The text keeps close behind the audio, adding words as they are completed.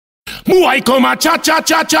Boy come a chat.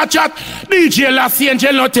 DJLass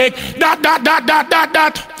Angel no take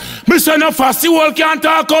that. Me say no fussy wall can't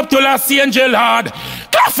talk up to Lass Angel hard.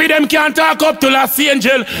 Goffe them can't talk up to Lass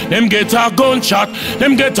Angel. Them get a gunshot,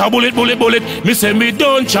 them get a bullet. Me say me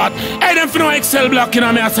don't chat. Hey, them finna Excel block in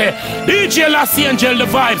me I say DJLass Angel the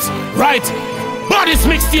vibes, right? Bodies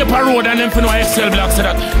mixtape a road and them finna Excel block say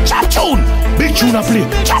that. Chop tune, big tune a play,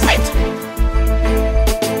 chop it.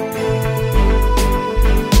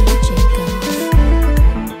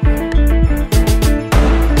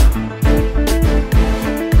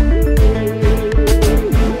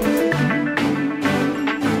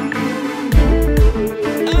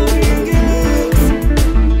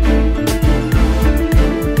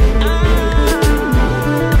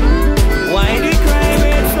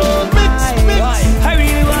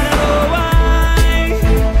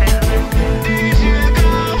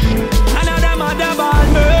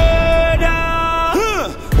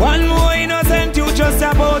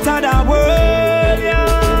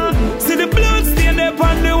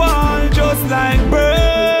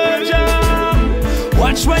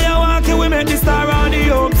 Watch where you walking, we make the star on the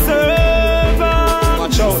observer.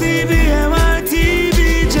 Watch out.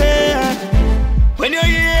 CBMITBJ. When you're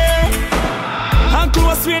here, and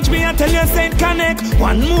close range, me I tell you, Saint Connect.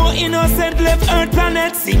 One more innocent left Earth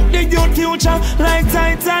planet. Sink the youth future like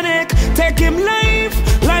Titanic. Take him life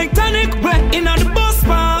like Tonic. We're in the bus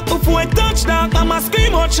park. Before it touch down, I'ma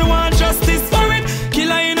scream out, you want justice for it.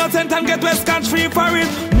 Kill a innocent and get West Country for it.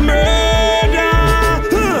 Murder.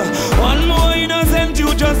 One more innocent,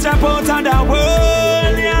 you just jump out of the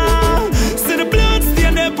world, yeah. See the blood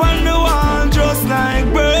stain up on the wall, just like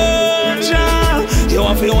birds, yeah. You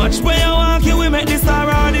have to watch where you walk, you will make the star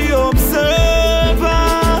on the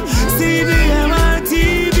observer. CBMITBJ.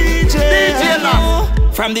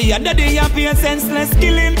 DJLass. From the other day, I feel senseless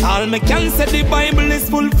killing. All me can say the Bible is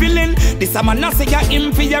fulfilling. This a man I say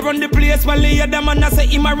him for you run the place, while the other man I say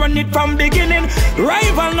him a run it from beginning.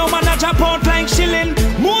 Rival no man a jump out like shilling.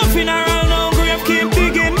 More funeral no grave keep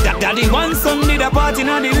digging. That daddy one son did a party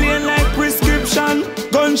on the lane like prescription.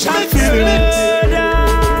 Gunshot feeling.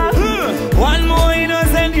 One more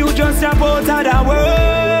innocent, you just jump out of the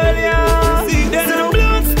world, yeah. See there's no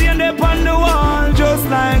blood stained up on the wall, just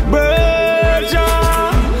like birds,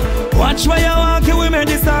 yeah. Watch where you walking, we make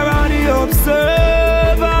the star on the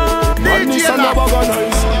observer. Badness and a bag of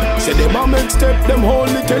noise. Say them a make step, them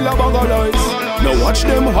holy tell a bag of lies. Now watch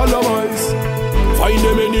them hollowize. Find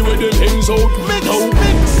them anywhere them hangs out. Now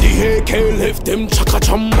the AK left them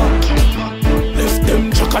Chamba. Left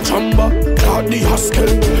them Chamba. Clad the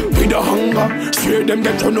Haskell with a hunger. Swear them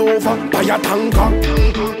get run over by a tanker.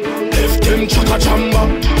 Left them Chamba.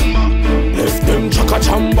 Left them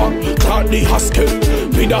Chamba. Clad the Haskell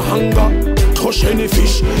with a hunger. Touch any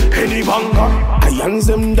fish, any banger. Irons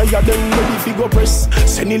them, they are them ready fi go press.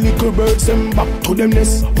 Send the little birds them back to them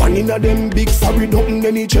nest. One in a them big sorry nothing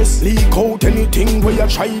any chest. Leak out anything where you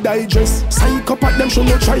try digest. Psych at them should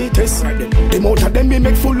not try test. Them out of them me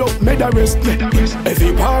make full up med arrest.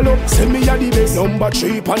 Every pal up, send me a the best. Number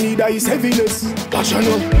 3 pan the dice heaviness. Watch you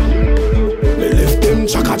know. Me left them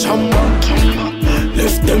Chamba.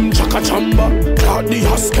 Left them Chamba. Clad the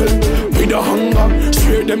Haskell with a hunger.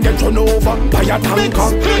 Swear them get run over by a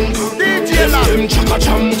tanker. Left them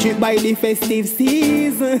Chamba. By the festive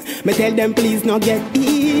season, me tell them please not get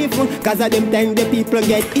evil. Cause of them time the people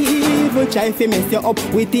get evil. Try to mess you up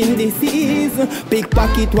within the season.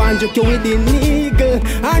 Pickpocket one joke you with the niggle.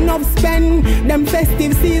 And up spend them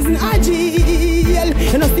festive season a jail.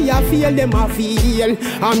 You know see I feel them a feel.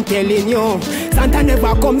 I'm telling you, Santa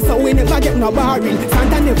never come so we never get no barrel.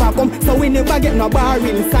 Santa never come so we never get no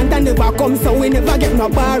barrel. Santa never come so we never get no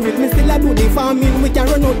barrel. Me still a do the farming, we can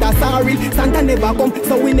run out of sorry. Santa never come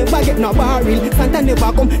so we never get no barrel. Santa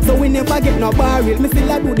never come so we never get no barrel. Me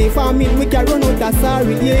still a do the farming, we can run out of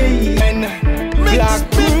sorry. Yeah. And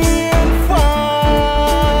black green fall,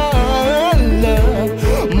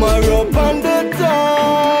 more up on the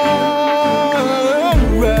town.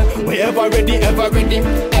 We ever ready, ever ready,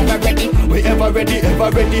 ever ready. We ever ready, ever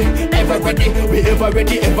ready, ever ready. We ever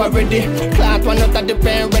ready, ever ready. Class one out of the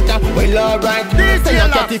parent, well alright. Say you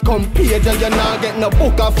get it come page and you not get no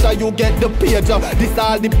book after you get the page. This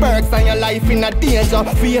all the perks and your life in a danger.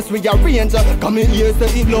 Face with your ranger. Come in here so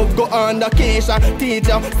the love go on the occasion.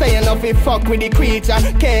 Teacher, saying off it fuck with the creature.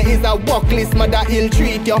 K is a walkless mother he'll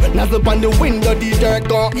treat you. Nozzle on the window, the dirt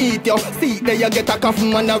gon' eat you. See there you get a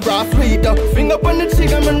coffin and a raw sweet. Finger on the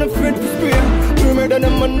trigger, man, afraid to spray. Murda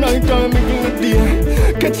them a night time, me kill it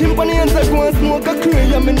day. Catch him on the hands like one smoke a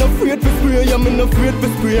cray. I'm not afraid for spray, I'm not afraid for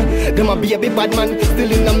spray. Them a baby bad man,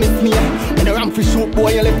 still in a miss me. When I ram for shoot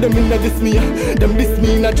boy, I left them in a dismay. Them diss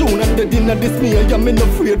me in a June and they did not dismay. I'm not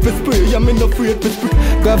afraid for spray, I'm not afraid for spray.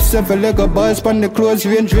 Goffe several like a boy, span the close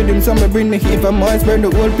range Riddim. Some bring the heat from mine, burn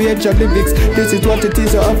the whole page of lyrics. This is what it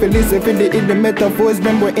is, so I feel listen for the metaphors.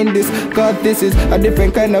 Remember in this, cause this is a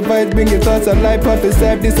different kind of vibe. Bring your thoughts alive,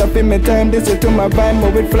 prophesy. This up in my time, this is to my rhyme.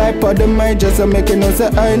 But with fly pod the mind, just a making no say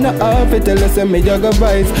I know off it. Tell us me you go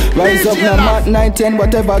rise up now, Mark 9-10,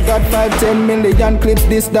 whatever. Got 5-10 million clips,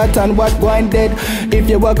 this, that, and what going dead. If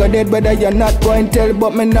you walk a dead, brother, you're not going tell.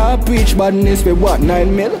 But me not preach badness for what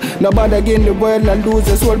 9 mil. Nobody again the world and lose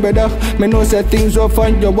the soul, brother. Me know say things rough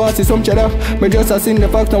and you want see some cheddar. Me just a seen the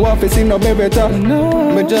facts, no want to see no better.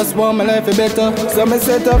 No. Me just want my life better. So me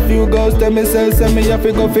set a few goals, tell myself, say me have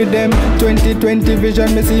to go for them. 2020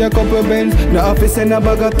 vision, me see a couple bends. No office and a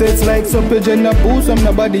bag of threats like super gen. A boost, I'm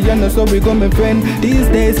nobody, you know, so we go my friend. These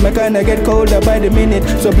days, me kinda get colder by the minute.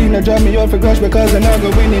 So please not drive me off for crash because I'm not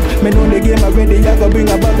gonna win it. Me know the game already, I gotta bring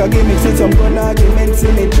a back a gimmick. See some gun arguments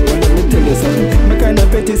in it. Well, let me tell you something. Me kinda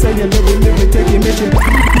petty, say you love me.